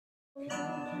Hey,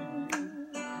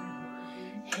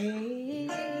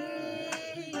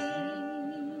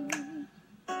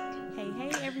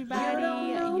 Hey everybody,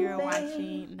 you're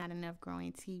watching Not Enough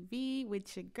Growing TV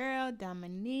with your girl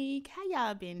Dominique. How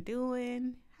y'all been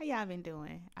doing? I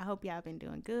hope y'all been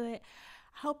doing good.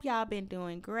 I hope y'all been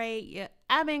doing great. Yeah,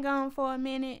 I've been gone for a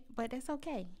minute, but that's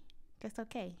okay. That's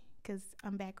okay, because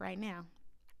I'm back right now.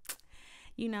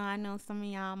 I know some of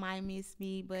y'all might miss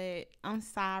me, but I'm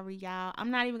sorry, y'all.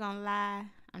 I'm not even gonna lie.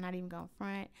 I'm not even gonna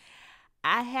front.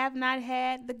 I have not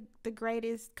had the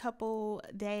greatest couple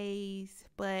days,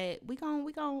 but we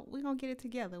gonna get it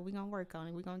together. We gonna work on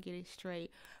it. We gonna get it straight.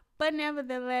 But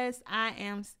nevertheless, I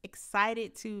am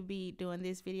excited to be doing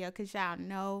this video because y'all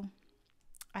know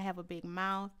I have a big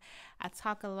mouth. I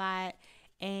talk a lot,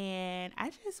 and I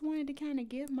just wanted to kind of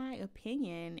give my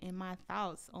opinion and my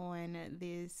thoughts on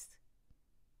this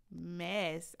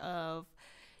mess of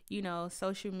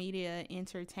social media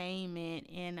entertainment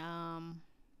and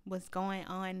what's going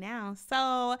on now.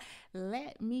 So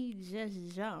let me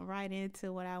just jump right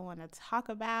into what I want to talk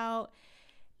about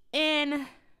in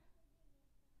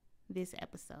this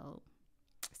episode.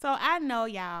 So I know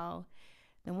y'all,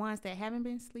 the ones that haven't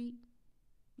been asleep,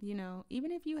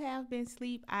 even if you have been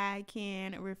asleep, I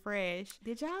can refresh.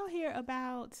 Did y'all hear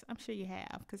about, I'm sure you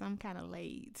have because I'm kind of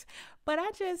late, but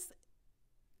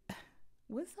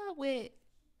what's up with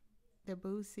the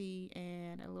Boosie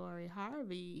and Lori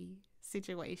Harvey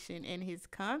situation and his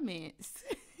comments?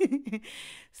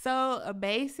 So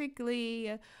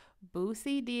basically,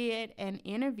 Boosie did an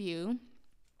interview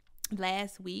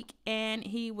last week and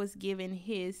he was giving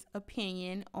his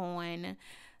opinion on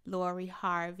Lori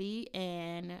Harvey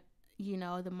and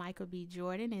the Michael B.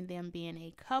 Jordan and them being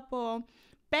a couple.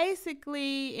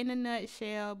 Basically, in a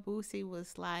nutshell, Boosie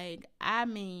was like, I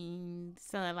mean,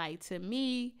 son, like to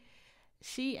me,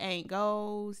 she ain't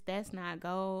goals. That's not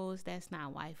goals. That's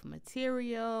not wife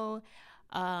material.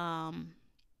 Um,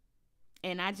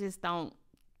 and I just don't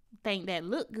think that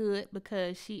look good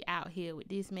because she out here with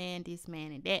this man,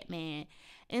 and that man.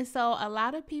 And so a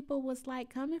lot of people was like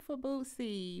coming for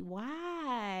Boosie.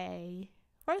 Why?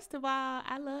 First of all,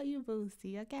 I love you,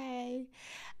 Boosie, okay?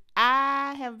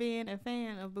 I have been a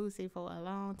fan of Boosie for a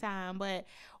long time, but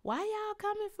why y'all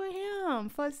coming for him?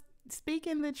 For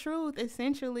speaking the truth,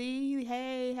 essentially.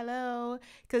 Hey, hello.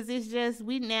 Because it's just,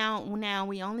 we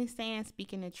only saying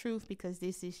speaking the truth because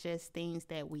this is just things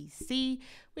that we see.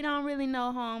 We don't really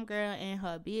know homegirl and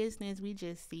her business. We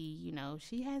just see,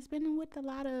 she has been with a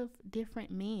lot of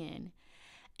different men.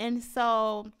 And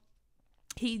so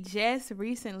he just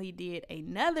recently did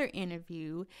another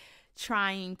interview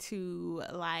trying to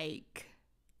like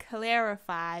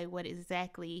clarify what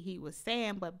exactly he was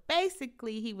saying, but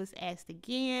basically he was asked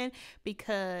again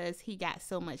because he got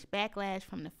so much backlash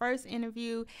from the first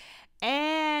interview,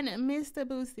 and Mr.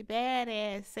 Boosie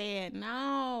Badass said,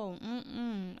 no,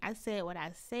 I said what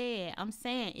I said. I'm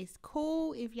saying it's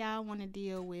cool if y'all want to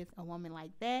deal with a woman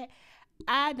like that.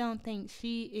 I don't think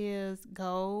she is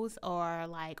goals or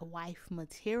like wife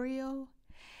material.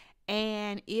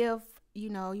 And if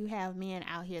you have men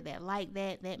out here that like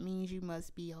that, that means you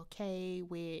must be okay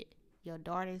with your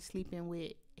daughter sleeping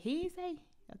with, he say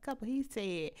a couple, he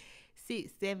said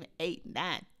 6, 7, 8,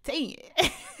 9, 10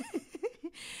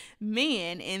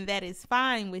 men, and that is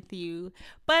fine with you.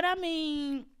 But I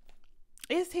mean,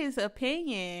 it's his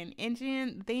opinion. And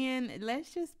then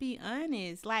let's just be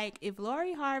honest. Like, if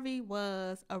Lori Harvey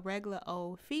was a regular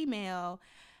old female,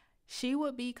 she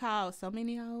would be called so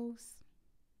many hoes.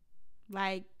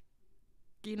 Like,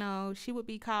 she would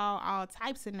be called all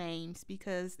types of names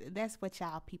because that's what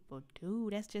y'all people do.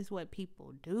 That's just what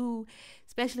people do,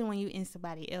 especially when you in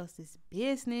somebody else's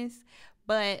business.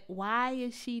 But why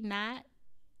is she not?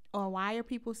 Or why are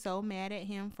people so mad at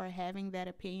him for having that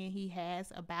opinion he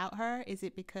has about her? Is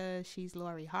it because she's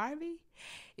Lori Harvey?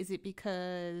 Is it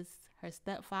because her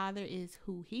stepfather is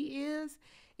who he is?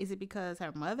 Is it because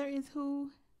her mother is who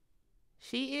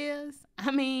she is?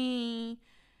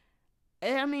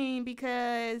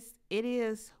 Because it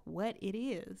is what it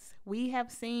is. We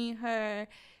have seen her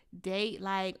date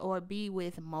like or be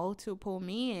with multiple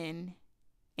men,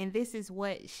 and this is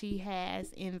what she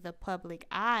has in the public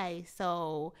eye.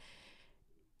 So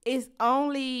it's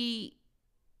only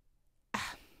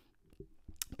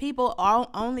people are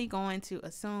only going to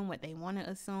assume what they want to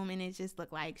assume, and it just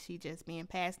looked like she just being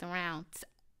passed around.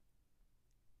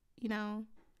 You know,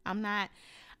 I'm not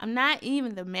I'm not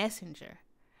even the messenger.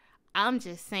 I'm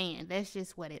just saying that's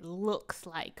just what it looks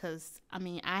like. Cause I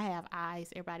mean, I have eyes.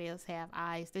 Everybody else have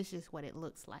eyes. That's just what it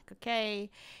looks like. Okay,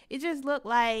 it just looked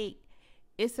like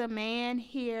it's a man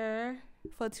here.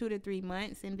 for 2 to 3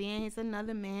 months, and then it's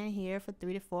another man here for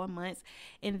 3 to 4 months,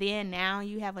 and then now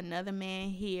you have another man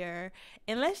here.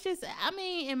 And let's just, I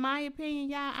mean, in my opinion,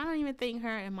 y'all, I don't even think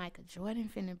her and Michael Jordan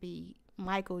finna be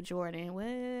Michael Jordan.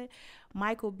 What?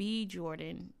 Michael B.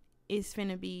 Jordan is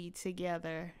finna be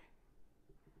together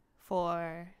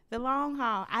for the long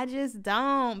haul. I just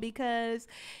don't, because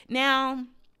now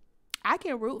I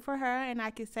can root for her and I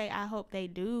can say I hope they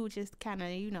do just kind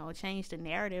of, change the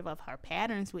narrative of her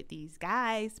patterns with these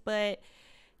guys. But,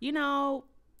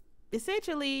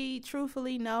 essentially,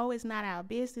 truthfully, no, it's not our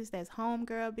business. That's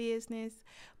homegirl business.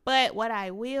 But what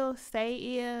I will say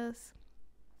is,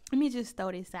 let me just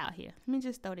throw this out here.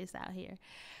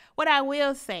 What I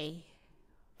will say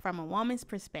from a woman's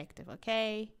perspective,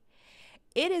 okay?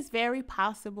 It is very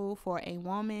possible for a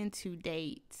woman to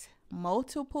date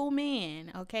multiple men,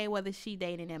 okay, whether she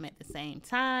dated them at the same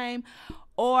time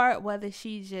or whether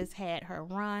she just had her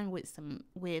run with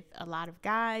a lot of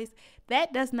guys.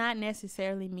 That does not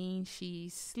necessarily mean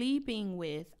she's sleeping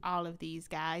with all of these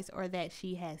guys or that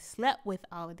she has slept with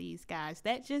all of these guys.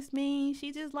 That just means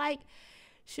she just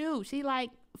she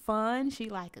like fun, she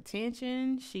like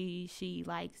attention, she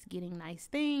likes getting nice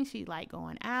things, she like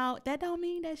going out. That don't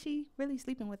mean that she really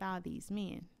sleeping with all these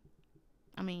men.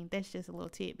 I mean, that's just a little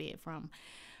tidbit from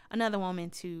another woman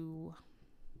to,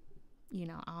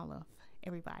 all of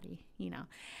everybody,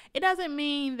 It doesn't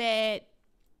mean that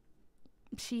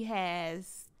she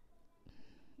has,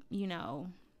 a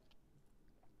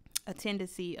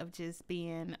tendency of just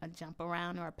being a jump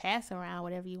around or a pass around,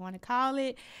 whatever you want to call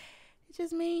it. It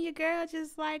just means your girl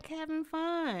just like having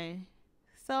fun.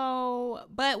 So,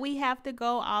 but we have to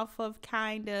go off of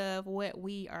kind of what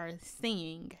we are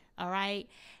seeing, all right?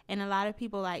 And a lot of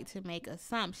people like to make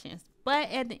assumptions. But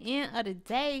at the end of the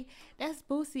day, that's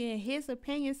Boosie and his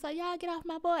opinion. So y'all get off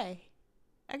my boy,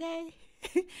 okay?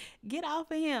 Get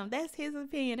off of him. That's his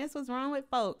opinion. That's what's wrong with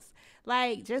folks.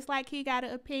 Like, just like he got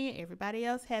an opinion, everybody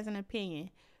else has an opinion.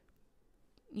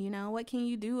 What can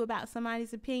you do about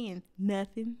somebody's opinion?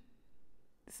 Nothing.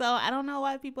 So I don't know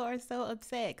why people are so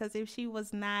upset, because if she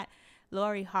was not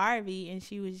Lori Harvey and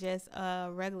she was just a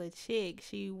regular chick,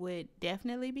 she would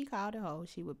definitely be called a hoe.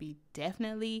 She would be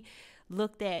definitely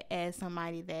looked at as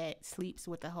somebody that sleeps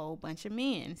with a whole bunch of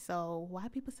men. So why are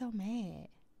people so mad?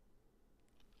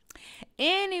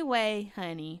 Anyway,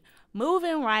 honey,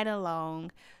 moving right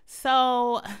along.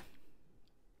 So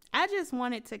I just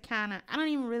wanted to I don't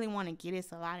even really want to get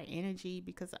this a lot of energy,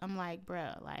 because I'm like,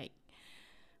 bruh, like,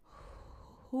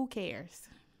 who cares?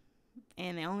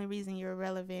 And the only reason you're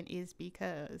relevant is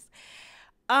because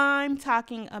I'm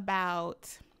talking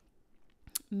about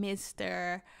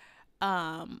Mr.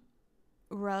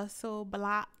 Russell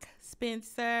Block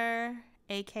Spencer,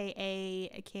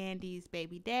 aka Candy's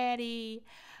baby daddy,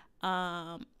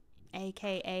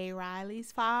 aka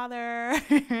Riley's father,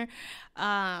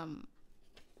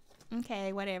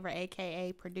 okay, whatever,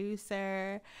 aka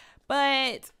producer.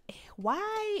 But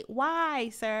why,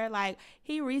 sir? Like,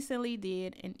 he recently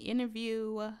did an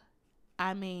interview,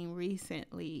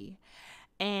 recently,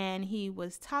 and he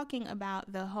was talking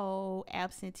about the whole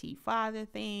absentee father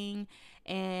thing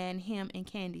and him and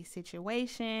Candy's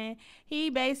situation. He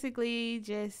basically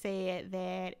just said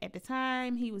that at the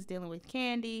time he was dealing with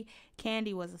Candy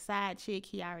was a side chick.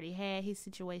 He already had his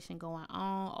situation going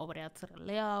on over there to the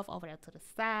left, over there to the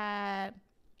side.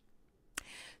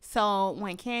 So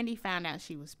when Candy found out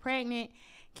she was pregnant,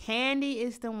 Candy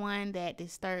is the one that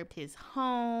disturbed his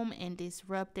home and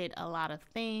disrupted a lot of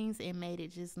things and made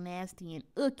it just nasty and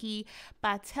icky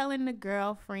by telling the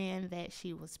girlfriend that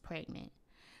she was pregnant.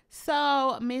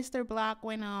 So Mr. Block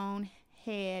went on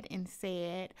ahead and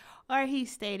said, or he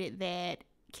stated, that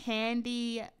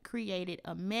Candy created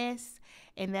a mess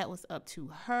and that was up to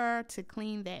her to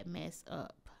clean that mess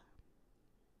up.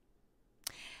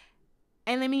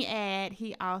 And let me add,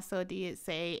 he also did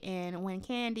say, and when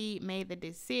Candy made the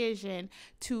decision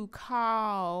to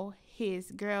call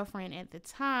his girlfriend at the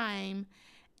time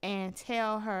and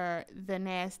tell her the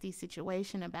nasty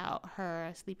situation about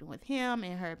her sleeping with him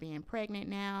and her being pregnant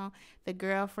now, the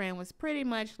girlfriend was pretty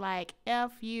much like,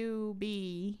 F you,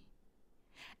 B.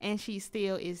 And she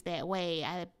still is that way.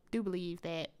 I do believe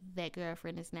that that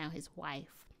girlfriend is now his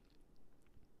wife.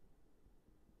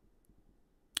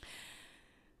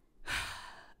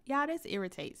 Y'all, this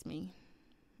irritates me.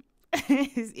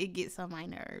 It gets on my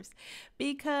nerves.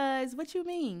 Because what you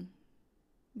mean?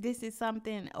 This is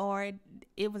something, or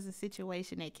it was a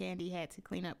situation that Candy had to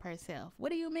clean up herself.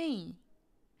 What do you mean?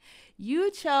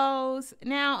 You chose.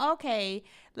 Now, okay,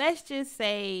 let's just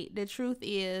say the truth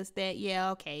is that,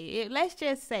 yeah, okay, let's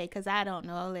just say, because I don't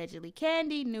know, allegedly,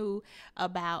 Candy knew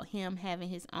about him having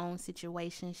his own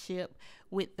situationship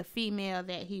with the female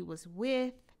that he was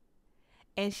with,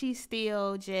 and she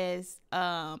still just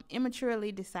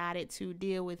immaturely decided to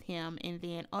deal with him and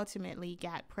then ultimately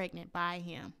got pregnant by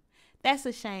him. That's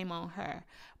a shame on her.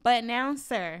 But now,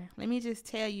 sir, let me just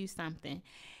tell you something.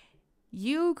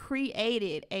 You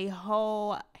created a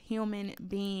whole human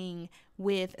being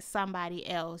with somebody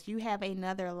else. You have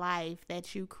another life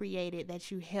that you created, that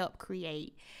you helped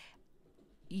create.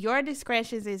 Your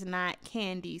discretions is not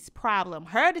Candy's problem.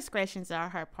 Her discretions are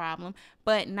her problem,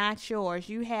 but not yours.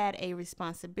 You had a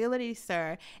responsibility,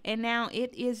 sir, and now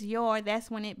it is that's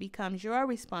when it becomes your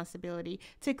responsibility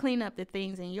to clean up the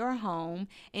things in your home.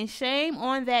 And shame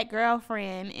on that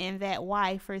girlfriend and that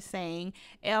wife for saying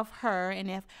F her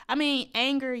and F. I mean,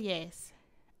 anger, yes,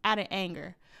 out of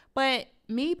anger. But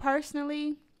me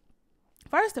personally,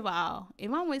 first of all, if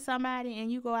I'm with somebody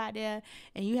and you go out there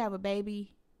and you have a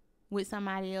baby with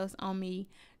somebody else on me,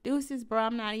 deuces, bro,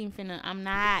 I'm not even finna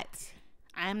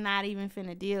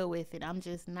deal with it. I'm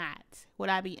just not. Would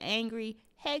I be angry?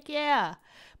 Heck yeah.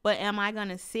 But am I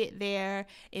gonna sit there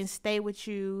and stay with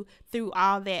you through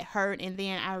all that hurt, and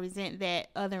then I resent that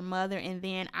other mother, and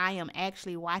then I am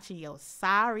actually watching your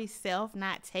sorry self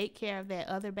not take care of that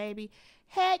other baby?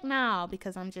 Heck no,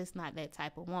 because I'm just not that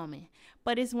type of woman.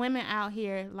 But it's women out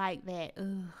here like that.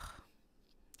 Ugh.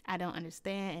 I don't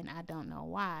understand, and I don't know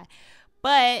why.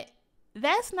 But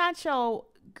that's not your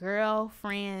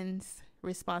girlfriend's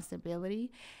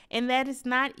responsibility, and that is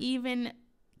not even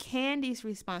Candy's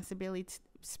responsibility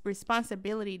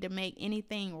to make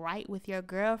anything right with your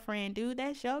girlfriend. Dude,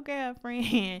 that's your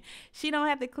girlfriend. She don't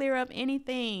have to clear up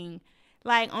anything.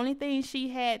 Like, only thing she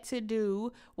had to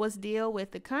do was deal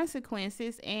with the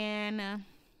consequences, and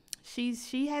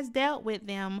she has dealt with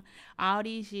them all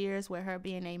these years with her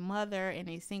being a mother and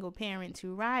a single parent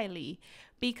to Riley.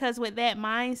 Because with that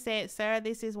mindset, sir,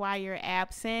 this is why you're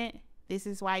absent. This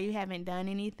is why you haven't done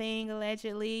anything,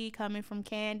 allegedly, coming from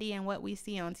Candy and what we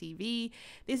see on TV.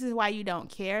 This is why you don't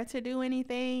care to do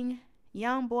anything.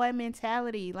 Young boy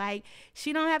mentality. Like,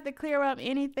 she don't have to clear up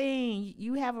anything.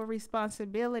 You have a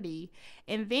responsibility.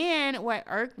 And then what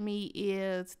irked me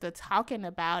is the talking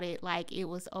about it like it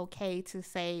was okay to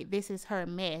say this is her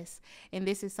mess and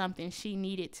this is something she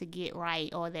needed to get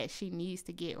right, or that she needs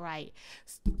to get right.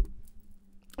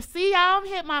 See, y'all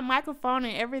hit my microphone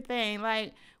and everything.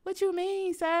 Like, what you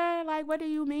mean, sir? Like, what do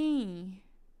you mean?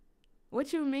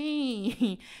 What you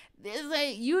mean? This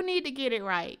like, you need to get it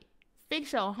right.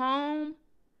 Fix your home,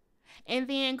 and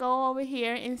then go over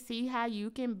here and see how you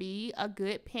can be a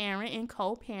good parent and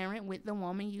co-parent with the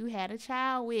woman you had a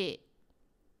child with.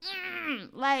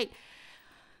 Like,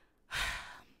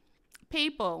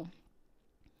 people,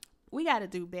 we got to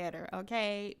do better,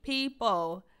 okay?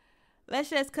 People, let's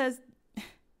just, because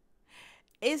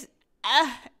it's,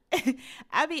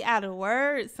 I be out of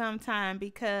words sometimes,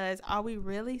 because are we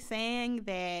really saying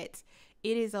that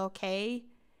it is okay?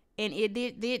 And it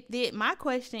did. My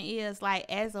question is, like,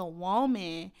 as a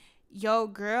woman, your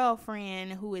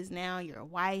girlfriend who is now your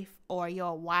wife, or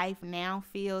your wife now,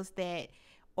 feels that,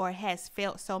 or has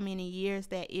felt so many years,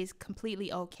 that it's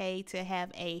completely okay to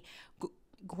have a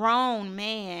grown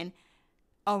man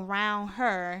around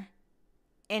her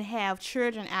and have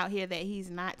children out here that he's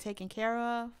not taking care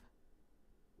of.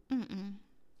 I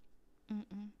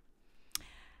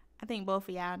think both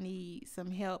of y'all need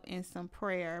some help and some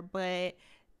prayer, but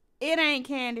it ain't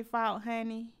Candy's fault,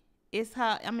 honey. It's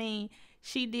her. I mean,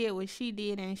 she did what she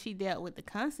did, and she dealt with the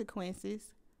consequences.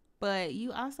 But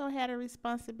you also had a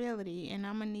responsibility, and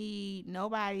I'm going to need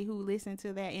nobody who listened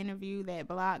to that interview that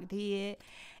Block did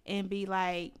and be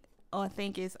like, or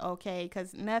think it's okay,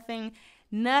 because nothing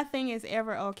is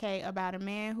ever okay about a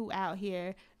man who out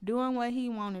here doing what he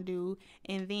want to do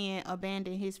and then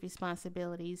abandon his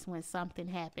responsibilities when something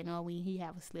happened, or when he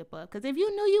have a slip up. Because if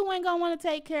you knew you weren't going to want to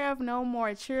take care of no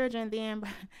more children, then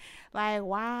like,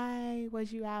 why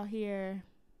was you out here?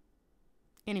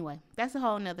 Anyway, that's a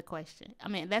whole nother question. I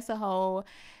mean, that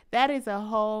is a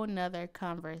whole nother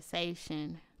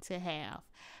conversation to have.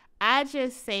 I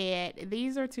just said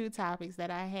these are two topics that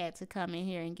I had to come in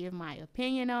here and give my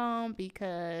opinion on,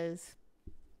 because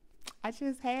I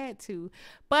just had to.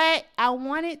 But I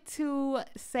wanted to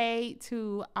say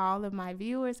to all of my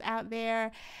viewers out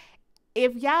there,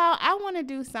 I want to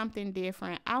do something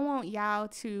different. I want y'all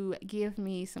to give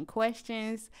me some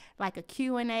questions, like a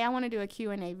Q&A. I want to do a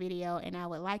Q&A video, and I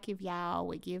would like if y'all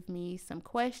would give me some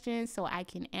questions so I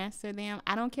can answer them.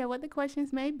 I don't care what the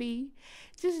questions may be.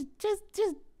 Just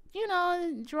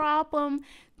drop them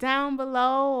down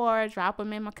below or drop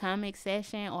them in my comment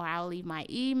section, or I'll leave my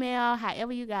email,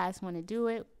 however you guys want to do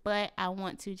it. But I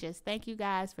want to just thank you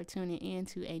guys for tuning in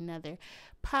to another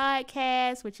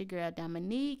podcast with your girl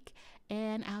Dominique,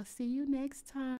 and I'll see you next time.